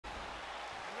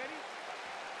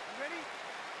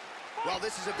Well,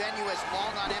 this is a venue as long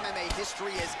on MMA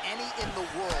history as any in the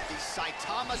world. The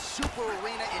Saitama Super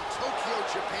Arena in Tokyo,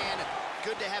 Japan.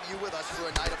 Good to have you with us for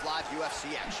a night of live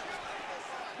UFC action.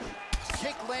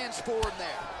 Kick lands for him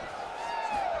there.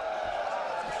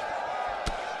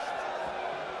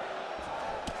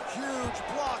 Huge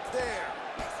block there.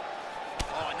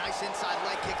 Oh, a nice inside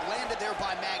leg kick landed there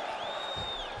by Magny.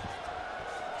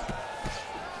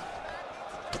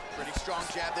 Pretty strong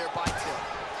jab there by Till.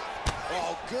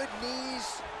 Oh, good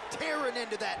knees, tearing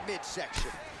into that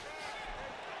midsection.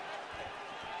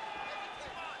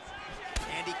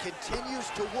 And he continues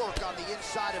to work on the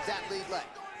inside of that lead leg.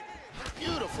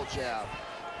 Beautiful jab.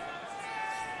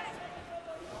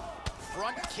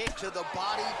 Front kick to the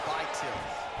body by Till.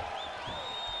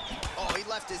 Oh, he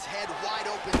left his head wide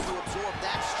open to absorb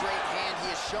that straight hand. He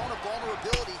has shown a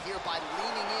vulnerability here by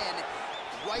leaning in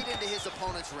right into his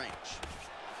opponent's range.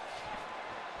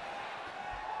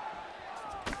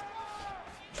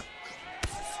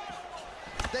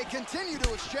 They continue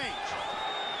to exchange.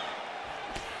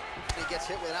 He gets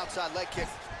hit with an outside leg kick.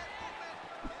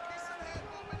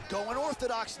 Going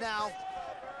orthodox now.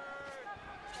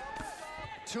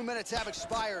 2 minutes have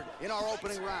expired in our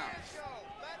opening round.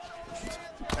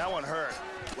 That one hurt.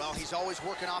 Well, he's always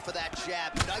working off of that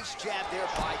jab. Nice jab there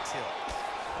by Till.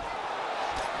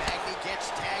 Magny gets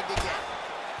tagged again.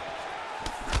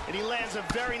 And he lands a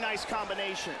very nice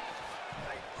combination.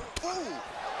 Ooh!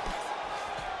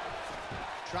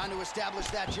 Trying to establish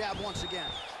that jab once again.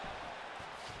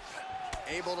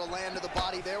 Able to land to the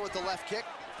body there with the left kick.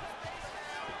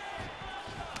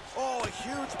 Oh, a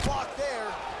huge block there.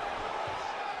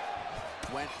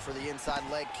 Went for the inside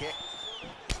leg kick.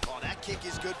 Oh, that kick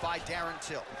is good by Darren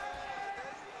Till.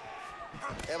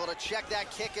 Able to check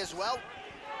that kick as well.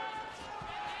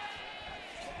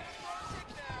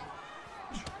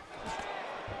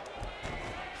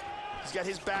 He's got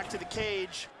his back to the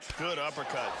cage. Good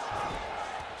uppercut.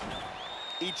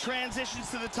 He transitions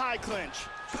to the tie clinch.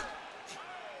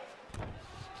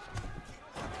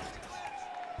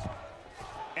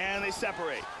 And they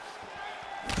separate.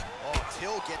 Oh,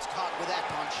 Till gets caught with that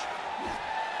punch.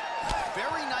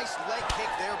 Very nice leg kick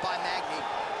there by Magny.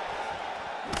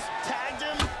 Tagged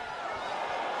him.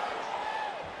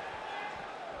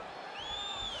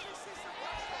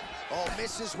 Oh,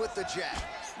 misses with the jab.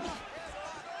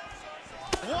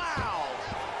 Wow!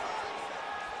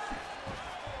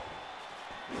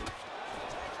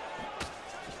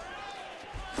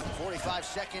 45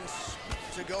 seconds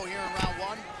to go here in round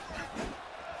one.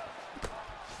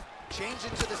 Change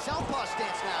it to the southpaw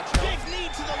stance now, Joe. Big knee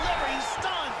to the liver, he's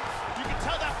stunned. You can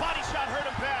tell that body shot hurt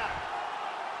him bad.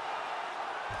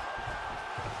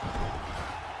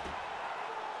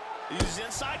 He uses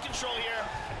inside control here.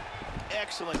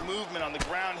 Excellent movement on the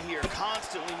ground here.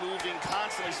 Constantly moving,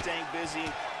 constantly staying busy.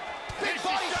 Big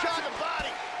body shot to the body.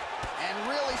 And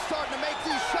really starting to make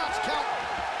these shots count.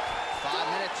 5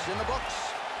 minutes in the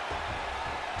books.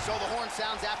 So the horn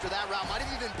sounds after that round. Might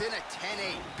have even been a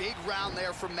 10-8. Big round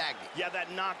there from Magny. Yeah,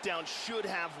 that knockdown should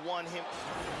have won him.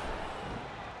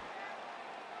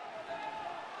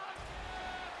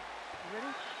 You ready?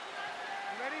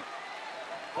 You ready?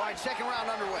 All right, second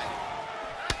round underway.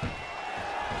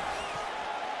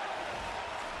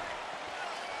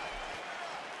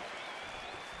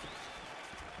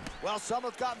 Well, some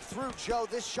have gotten through, Joe.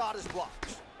 This shot is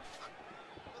blocked.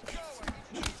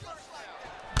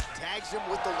 Tags him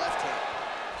with the left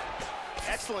hand.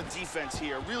 Excellent defense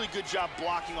here. Really good job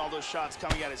blocking all those shots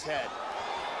coming at his head.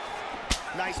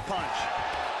 Nice punch.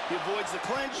 He avoids the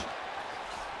clinch.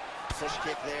 Push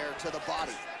kick there to the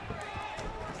body.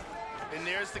 And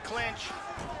there's the clinch.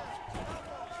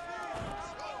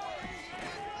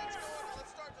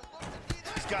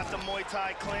 He's got the Muay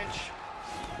Thai clinch.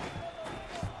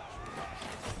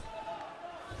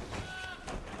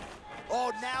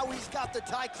 Oh, now he's got the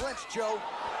tie clinch, Joe.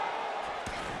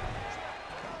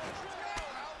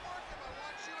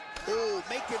 Ooh,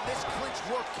 making this clinch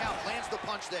work count. Lands the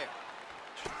punch there.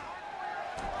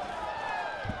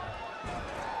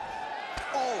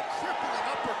 Oh, crippling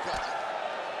uppercut.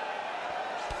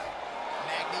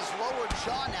 Magny's lower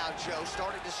jaw now, Joe,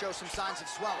 starting to show some signs of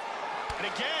swelling. And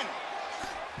again.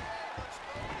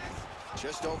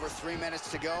 Just over 3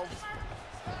 minutes to go.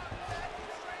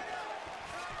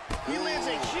 He lands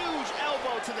a huge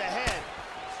elbow to the head.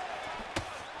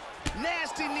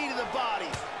 Nasty knee to the body.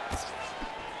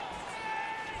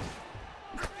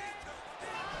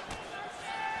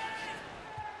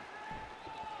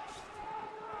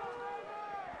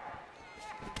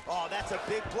 Oh, that's That's a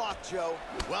big block, Joe.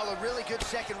 Well, a really good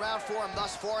second round for him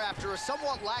thus far. After a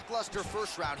somewhat lackluster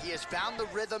first round, he has found the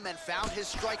rhythm and found his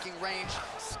striking range.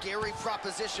 Scary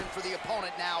proposition for the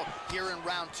opponent now here in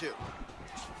round two.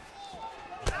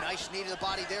 Nice knee to the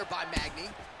body there by Magny.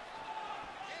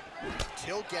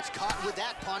 Till gets caught with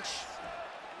that punch.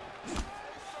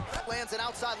 Lands an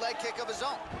outside leg kick of his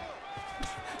own.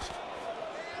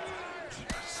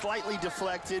 Slightly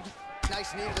deflected.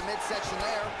 Nice knee to the midsection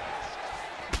there.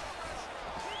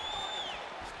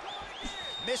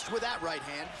 Missed with that right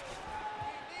hand.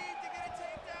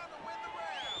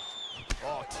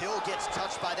 Oh, Till gets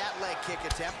touched by that leg kick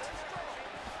attempt.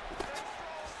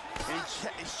 And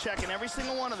he's checking every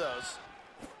single one of those.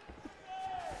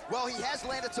 Well, he has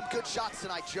landed some good shots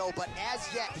tonight, Joe, but as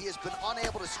yet he has been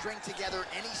unable to string together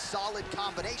any solid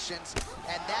combinations,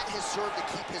 and that has served to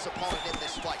keep his opponent in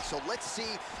this fight. So let's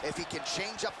see if he can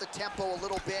change up the tempo a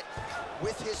little bit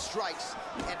with his strikes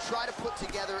and try to put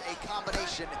together a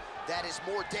combination that is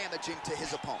more damaging to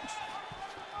his opponent.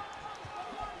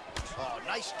 Oh,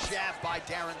 nice jab by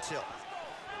Darren Till.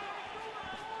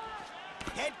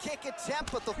 Head kick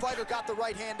attempt, but the fighter got the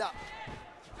right hand up.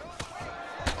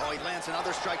 Oh, he lands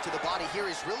another strike to the body here.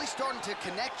 He's really starting to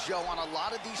connect, Joe, on a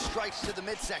lot of these strikes to the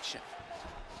midsection.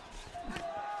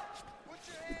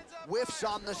 Whiffs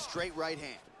on the straight right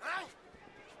hand.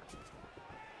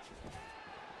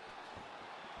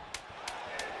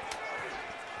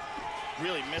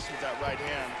 Really missed with that right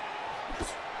hand.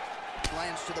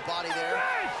 Lands to the body there.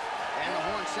 And the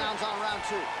horn sounds on round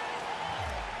two.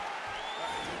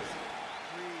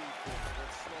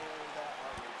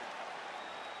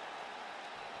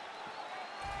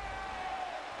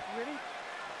 Ready?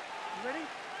 You ready?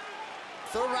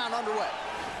 Third round underway.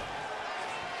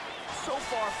 So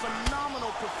far, phenomenal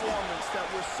performance that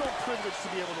we're so privileged to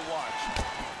be able to watch.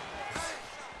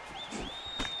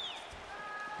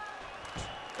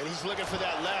 And he's looking for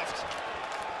that left.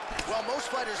 Well, most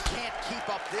fighters can't keep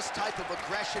up this type of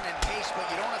aggression and pace, but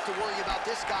you don't have to worry about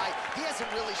this guy. He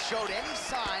hasn't really showed any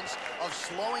signs of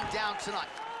slowing down tonight.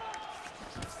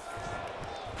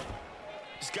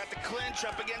 He's got the clinch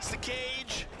up against the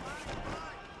cage.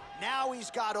 Now he's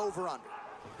got over-under.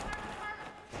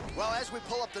 Well, as we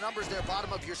pull up the numbers there,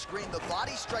 bottom of your screen, the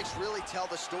body strikes really tell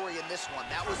the story in this one.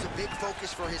 That was a big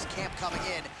focus for his camp coming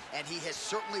in, and he has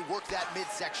certainly worked that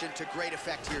midsection to great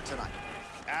effect here tonight.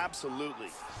 Absolutely.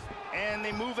 And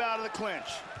they move out of the clinch.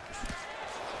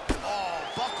 Oh,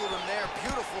 buckled him there.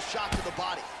 Beautiful shot to the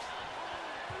body.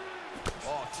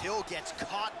 Oh, Till gets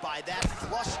caught by that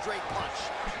flush straight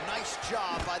punch. Nice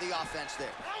job by the offense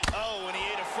there. Oh, and he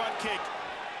ate a front kick.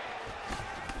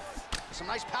 Some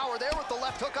nice power there with the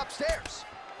left hook upstairs.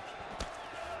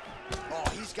 Oh,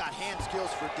 he's got hand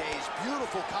skills for days.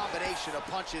 Beautiful combination of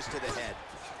punches to the head.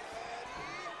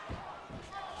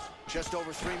 Just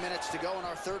over 3 minutes to go in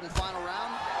our third and final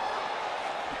round.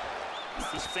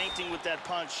 He's feinting with that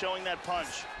punch, showing that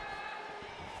punch.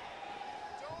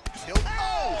 Till,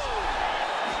 oh!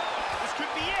 This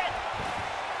could be it.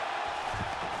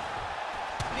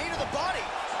 Knee to the body.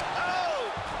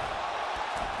 Oh!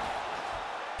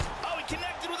 Oh, he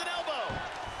connected with an elbow.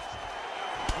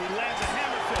 He lands a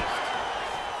hammer fist.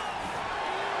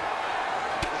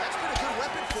 Well, that's been a good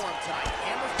weapon for him tonight.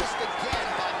 Hammer fist again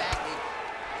by Magny.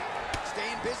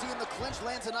 Staying busy in the clinch,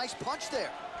 lands a nice punch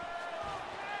there.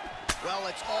 Well,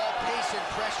 it's all pace and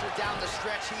pressure down the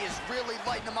stretch. He is really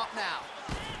lighting him up now.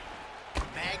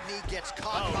 Magny gets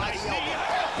caught by nice the elbow. knee.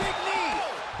 Oh, big knee!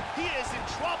 Oh, he is in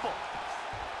trouble.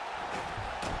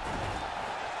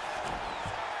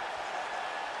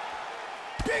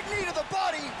 Big knee to the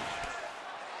body.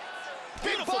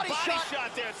 Big Beautiful body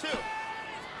shot there, too.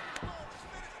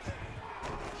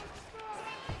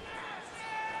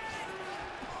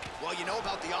 Well, you know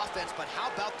about the offense, but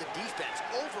how about the defense?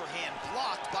 Overhand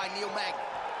blocked by Neil Magny.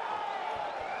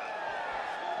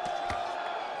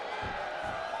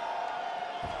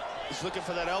 He's looking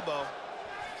for that elbow.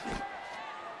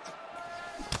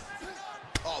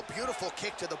 Oh, beautiful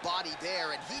kick to the body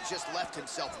there, and he just left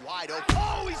himself wide open.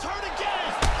 Oh, he's hurt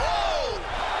again! Oh!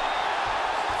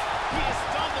 He is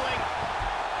stumbling.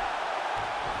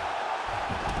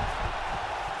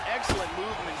 Excellent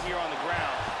movement here on the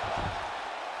ground.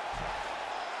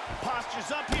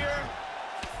 Posture's up here.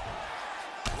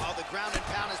 Well, the ground and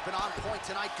pound has been on point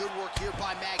tonight. Good work here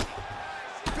by Magny.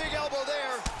 Big elbow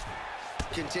there.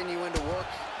 Continuing to work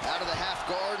out of the half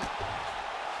guard.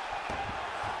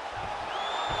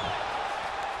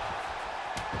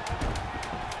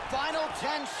 Final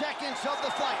 10 seconds of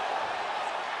the fight.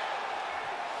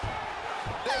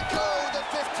 They go the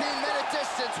 15-minute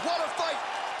distance. What a fight!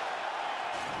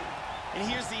 And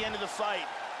here's the end of the fight.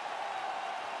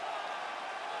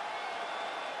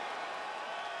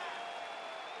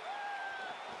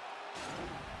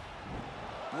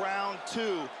 Round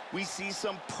 2, we see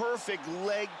some perfect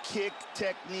leg kick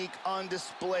technique on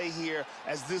display here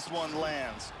as this one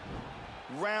lands.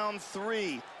 Round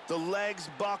 3, the legs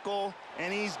buckle,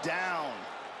 and he's down.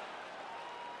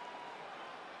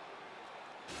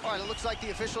 All right, it looks like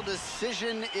the official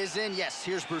decision is in. Yes,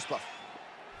 here's Bruce Buff.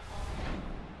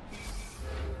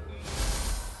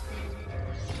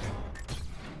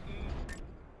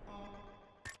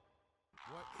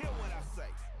 Hear what I say.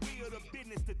 We are the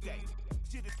business today.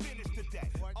 Shit is finished today.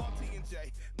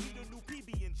 RT&J, we the new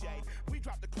PB&J. We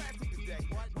dropped the classic today.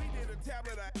 We did a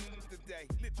tablet today.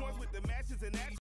 Lit joints with the matches and that's